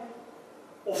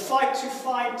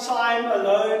find time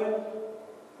alone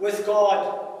with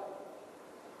God.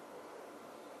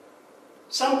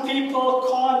 Some people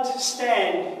can't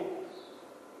stand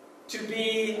to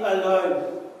be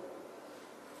alone.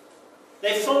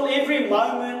 They fill every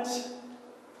moment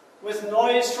with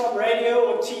noise from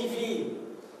radio or TV.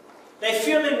 They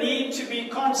feel a need to be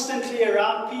constantly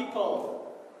around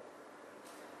people.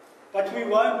 But we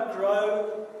won't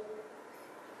grow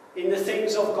in the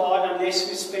things of God unless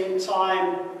we spend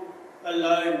time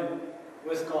alone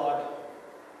with God.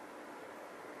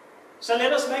 So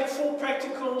let us make 4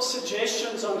 practical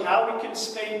suggestions on how we can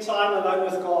spend time alone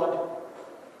with God.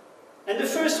 And the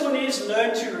first one is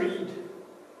learn to read.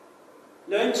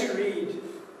 Learn to read.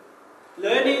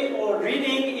 Learning or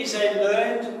reading is a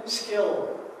learned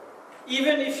skill.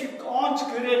 Even if you aren't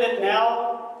good at it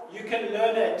now, you can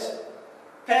learn it.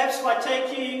 Perhaps by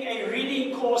taking a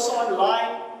reading course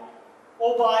online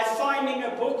or by finding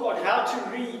a book on how to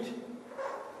read.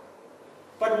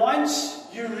 But once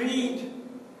you read,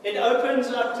 it opens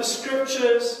up the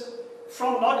scriptures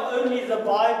from not only the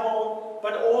Bible,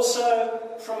 but also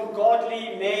from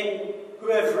godly men who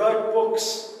have wrote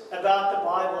books about the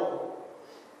Bible.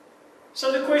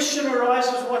 So the question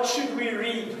arises, what should we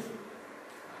read?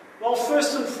 Well,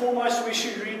 first and foremost, we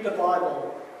should read the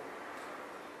Bible.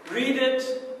 Read it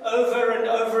over and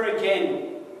over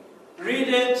again. Read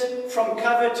it from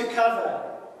cover to cover.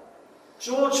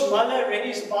 George Muller read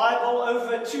his Bible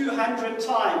over 200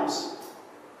 times.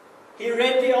 He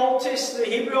read the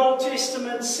Hebrew Old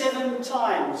Testament 7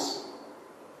 times.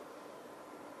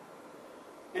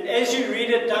 And as you read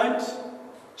it, don't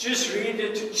just read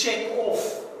it to check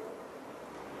off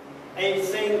a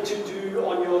thing to do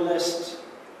on your list.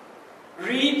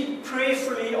 Read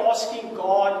prayerfully, asking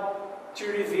God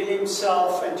to reveal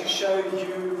Himself and to show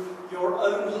you your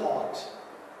own heart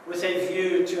with a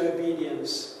view to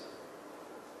obedience.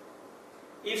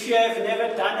 If you have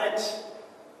never done it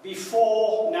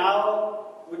before, now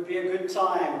would be a good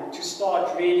time to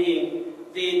start reading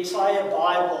the entire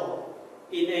Bible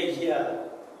in a year.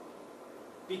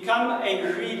 Become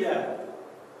a reader,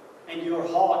 and your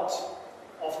heart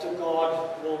after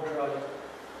God will grow.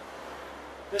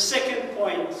 The second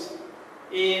point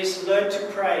is learn to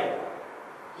pray.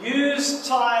 Use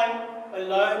time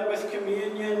alone with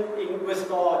communion with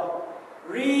God.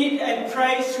 Read and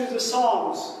pray through the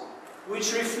Psalms,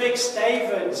 which reflects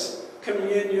David's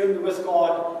communion with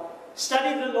God.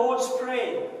 Study the Lord's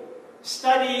Prayer.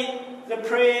 Study the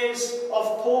prayers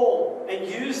of Paul and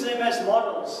use them as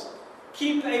models.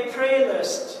 Keep a prayer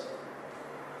list.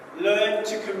 Learn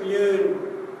to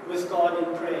commune with God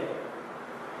in prayer.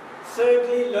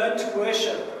 Thirdly, learn to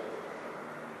worship.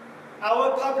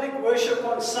 Our public worship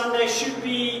on Sunday should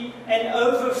be an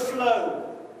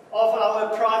overflow of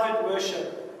our private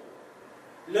worship.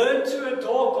 Learn to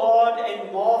adore God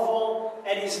and marvel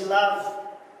at His love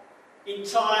in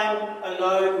time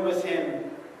alone with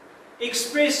Him.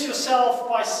 Express yourself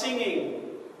by singing.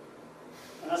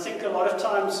 And I think a lot of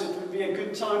times it would be a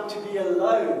good time to be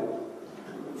alone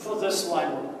for this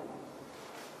one.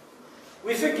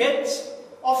 We forget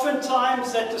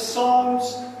oftentimes that the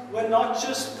Psalms were not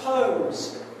just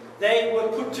poems, they were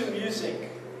put to music.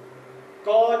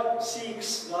 God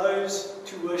seeks those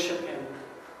to worship Him.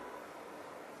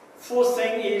 Fourth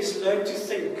thing is learn to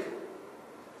think.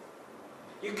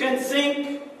 You can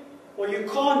think, or you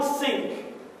can't think,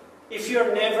 if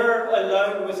you're never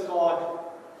alone with God.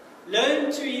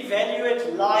 Learn to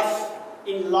evaluate life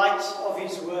in light of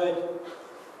His Word.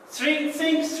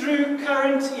 Think through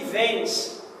current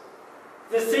events,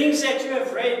 the things that you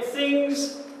have read,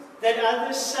 things that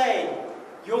others say,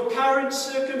 your current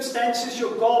circumstances,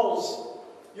 your goals,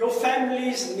 your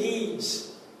family's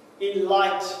needs, in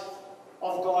light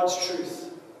of God's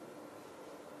truth.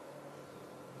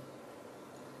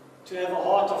 To have a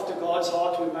heart after God's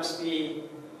heart, we must be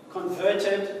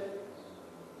converted,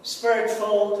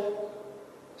 Spirit-filled,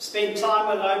 spend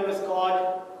time alone with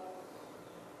God,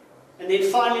 and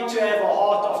then finally to have a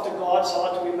heart after God's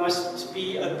heart, we must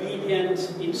be obedient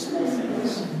in small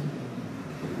things.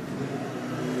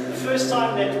 The first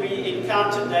time that we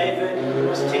encountered David, he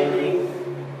was tending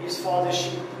his father's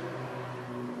sheep.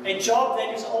 A job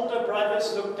that his older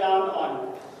brothers looked down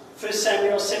on. 1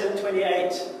 Samuel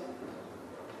 7:28.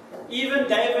 Even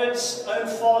David's own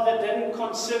father didn't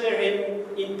consider him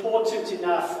important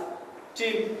enough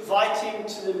to invite him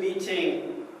to the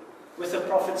meeting with the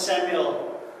prophet Samuel.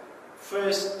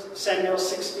 1 Samuel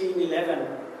 16:11.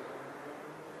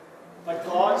 But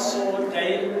God saw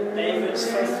David's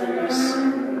faithfulness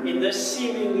in this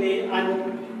seemingly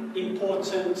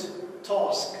unimportant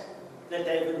task that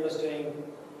David was doing.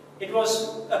 It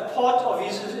was a part of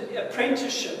his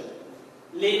apprenticeship,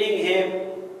 leading him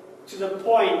to the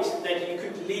point that he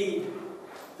could lead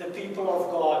the people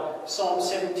of God. Psalm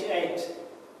 78,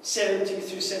 70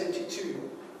 through 72.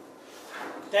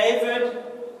 David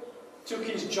took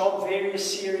his job very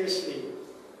seriously.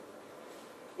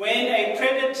 When a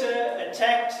predator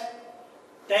attacked,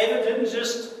 David didn't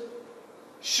just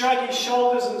shrug his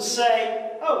shoulders and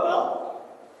say, "Oh well,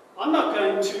 I'm not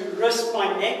going to risk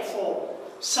my neck for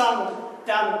some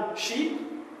dumb sheep."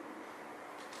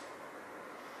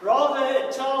 Rather,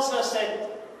 it tells us that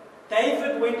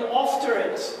David went after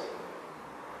it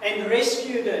and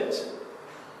rescued it.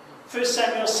 1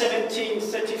 Samuel 17,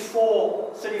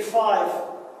 34, 35.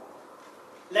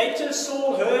 Later,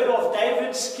 Saul heard of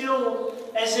David's skill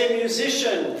as a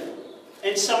musician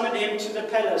and summoned him to the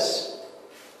palace.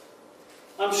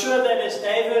 I'm sure that as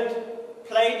David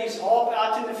played his harp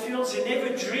out in the fields, he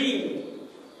never dreamed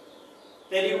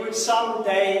that he would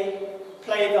someday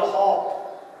play the harp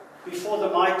before the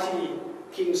mighty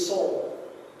King Saul.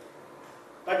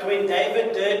 But when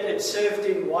David did, it served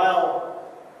him well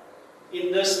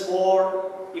in this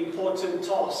more important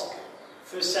task.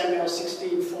 1 Samuel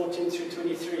 16, 14 through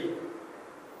 23.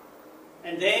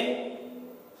 And then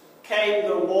came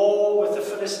the war with the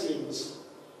Philistines.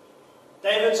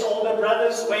 David's older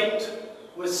brothers went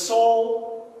with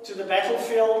Saul to the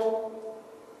battlefield.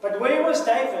 But where was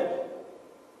David?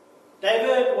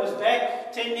 David was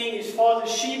back tending his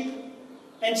father's sheep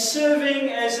and serving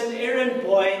as an errand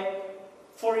boy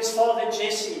for his father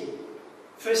Jesse.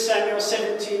 1 Samuel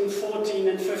 17, 14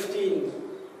 and 15.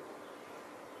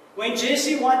 When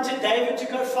Jesse wanted David to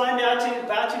go find out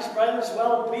about his brother's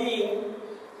well-being,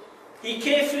 he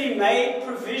carefully made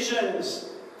provisions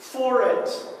for it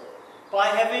by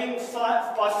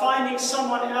finding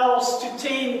someone else to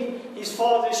tend his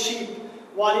father's sheep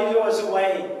while he was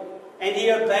away. And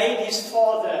he obeyed his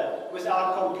father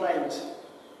without complaint.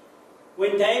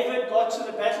 When David got to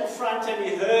the battlefront and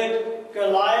he heard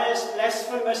Goliath's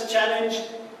blasphemous challenge,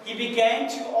 he began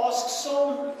to ask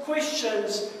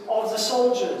questions of the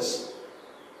soldiers.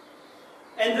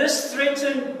 And this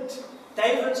threatened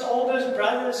David's oldest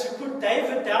brothers, who put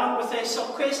David down with a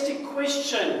sarcastic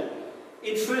question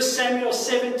in 1 Samuel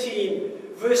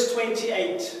 17, verse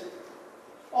 28.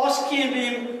 Asking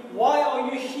him, "Why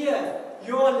are you here?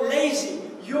 You're lazy,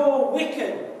 you're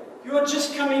wicked, you're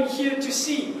just coming here to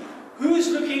see who's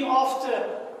looking after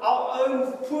our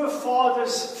own poor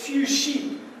father's few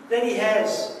sheep that he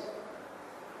has."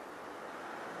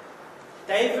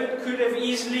 David could have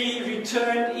easily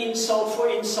returned insult for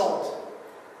insult.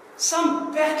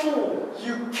 "Some battle,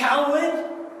 you coward!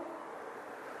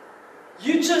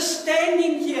 You're just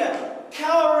standing here,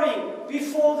 cowering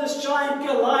before this giant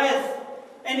Goliath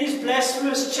and his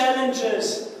blasphemous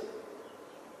challenges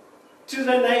to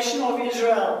the nation of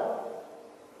Israel."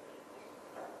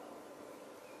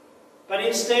 But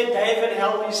instead, David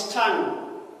held his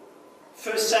tongue.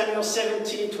 1 Samuel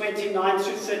 17, 29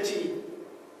 through 30.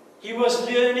 He was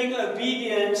learning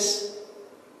obedience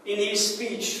in his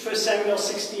speech. 1 Samuel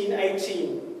 16,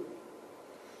 18.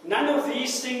 None of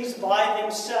these things by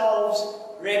themselves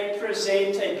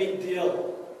represent a big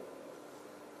deal,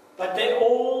 but they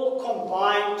all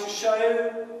combine to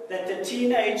show that the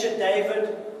teenager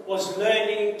David was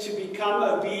learning to become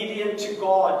obedient to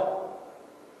God.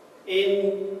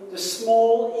 in the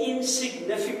small,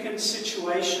 insignificant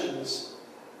situations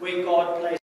where God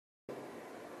places.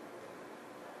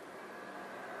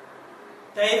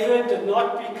 David did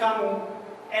not become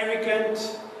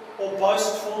arrogant or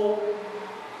boastful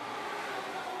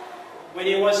when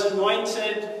he was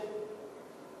anointed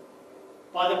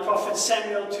by the prophet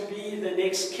Samuel to be the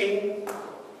next king.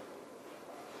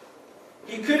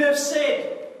 He could have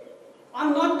said,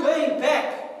 I'm not going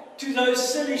back to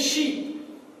those silly sheep.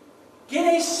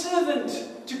 Get a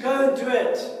servant to go and do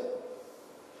it.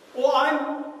 Or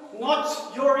I'm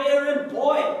not your errand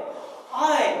boy.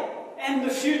 I am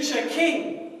the future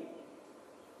king.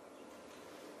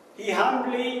 He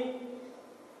humbly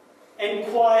and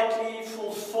quietly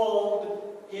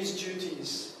fulfilled his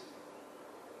duties.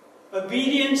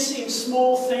 Obedience in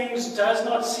small things does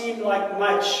not seem like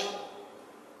much,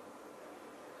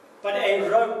 but a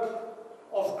rope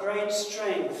of great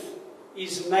strength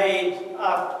is made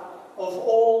up of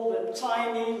all the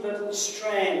tiny little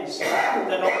strands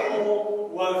that are all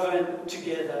woven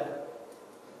together.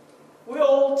 We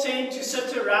all tend to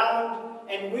sit around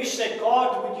and wish that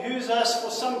God would use us for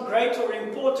some great or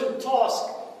important task,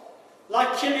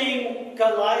 like killing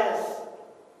Goliath,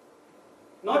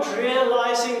 not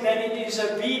realizing that it is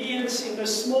obedience in the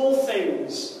small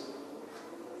things,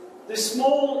 the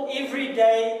small,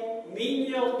 everyday,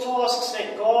 menial tasks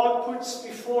that God puts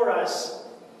before us,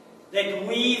 that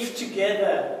weave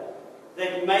together,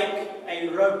 that make a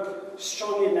rope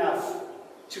strong enough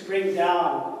to bring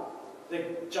down the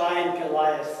giant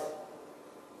Goliath.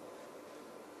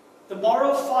 The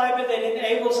moral fiber that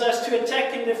enables us to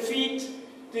attack and defeat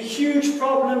the huge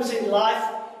problems in life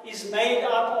is made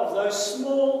up of those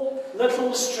small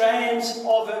little strands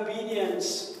of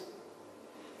obedience.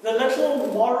 The little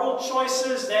moral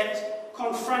choices that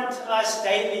confront us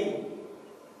daily.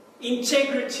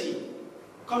 Integrity,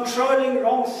 controlling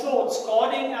wrong thoughts,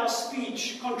 guarding our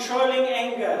speech, controlling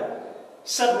anger,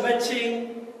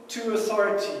 submitting to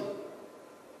authority.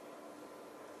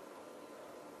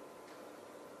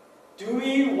 Do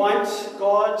we want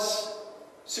God's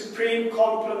supreme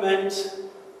compliment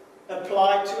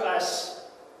applied to us?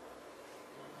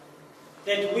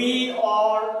 That we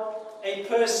are a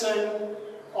person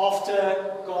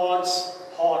after God's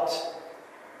heart.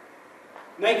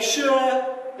 Make sure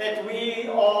that we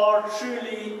are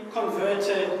truly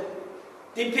converted.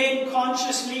 Depend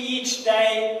consciously each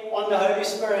day on the Holy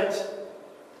Spirit.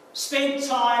 Spend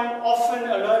time often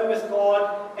alone with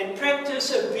God and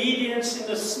practice obedience in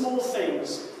the small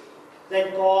things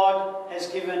that God has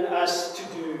given us to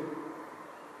do.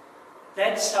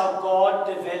 That's how God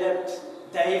developed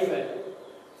David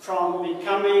from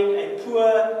becoming a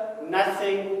poor,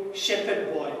 nothing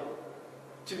shepherd boy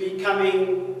to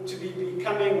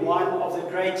becoming one of the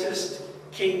greatest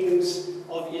kings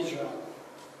of Israel.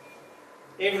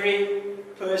 Every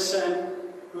person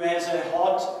who has a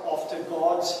heart after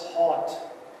God's heart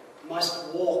must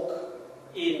walk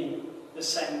in the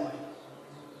same way.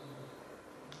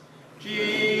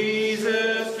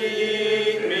 Jesus,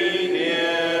 keep me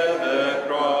near the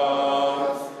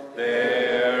cross,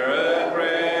 there a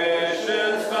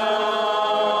precious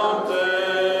fountain,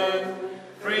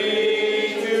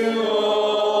 free to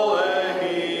all a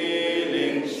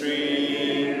healing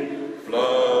stream,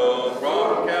 flows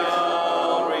from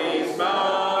Calvary's mountain.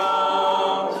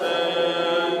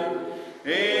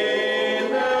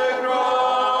 In the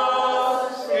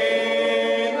cross,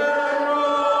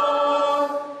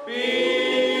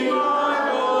 be my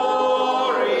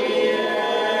glory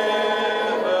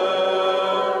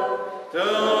ever,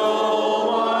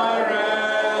 till my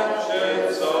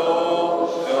wretched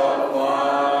soul shall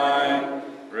find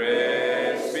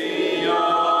rest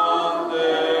beyond the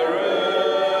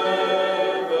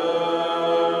river.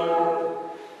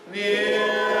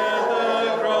 Near the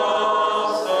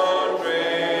cross, a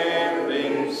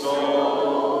trembling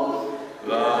soul,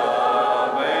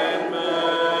 love and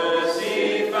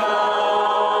mercy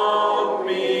found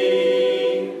me.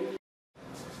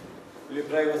 Will you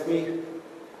pray with me?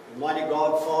 Almighty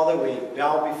God, Father, we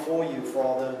bow before you,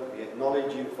 Father. We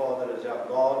acknowledge you, Father, as our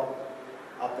God,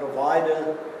 our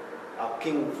provider, our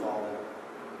King, Father.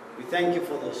 We thank you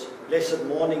for this blessed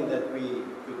morning that we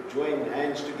could join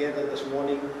hands together this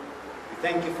morning. We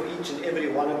thank you for each and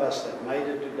every one of us that made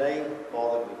it today.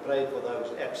 Father, we pray for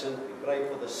those absent. We pray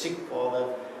for the sick,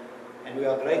 Father. And we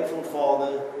are grateful,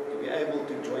 Father, to be able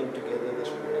to join together this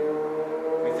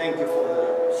morning. We thank you for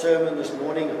the sermon this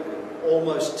morning. I can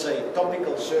almost say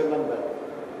topical sermon, but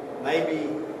maybe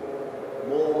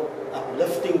more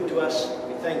uplifting to us.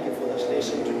 We thank you for this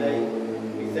lesson today.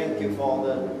 We thank you,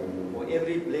 Father, for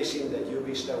every blessing that you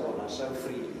bestow on us so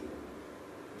freely.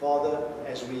 Father,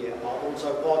 as we are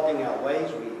also parting our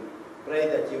ways, we pray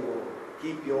that you will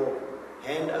keep your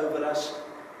hand over us.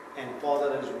 And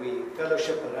Father, as we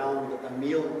fellowship around a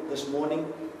meal this morning,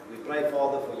 we pray,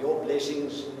 Father, for your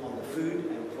blessings on the food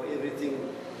and for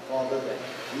everything, Father, that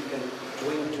we can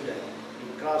join today.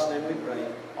 In Christ's name we pray.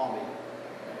 Amen.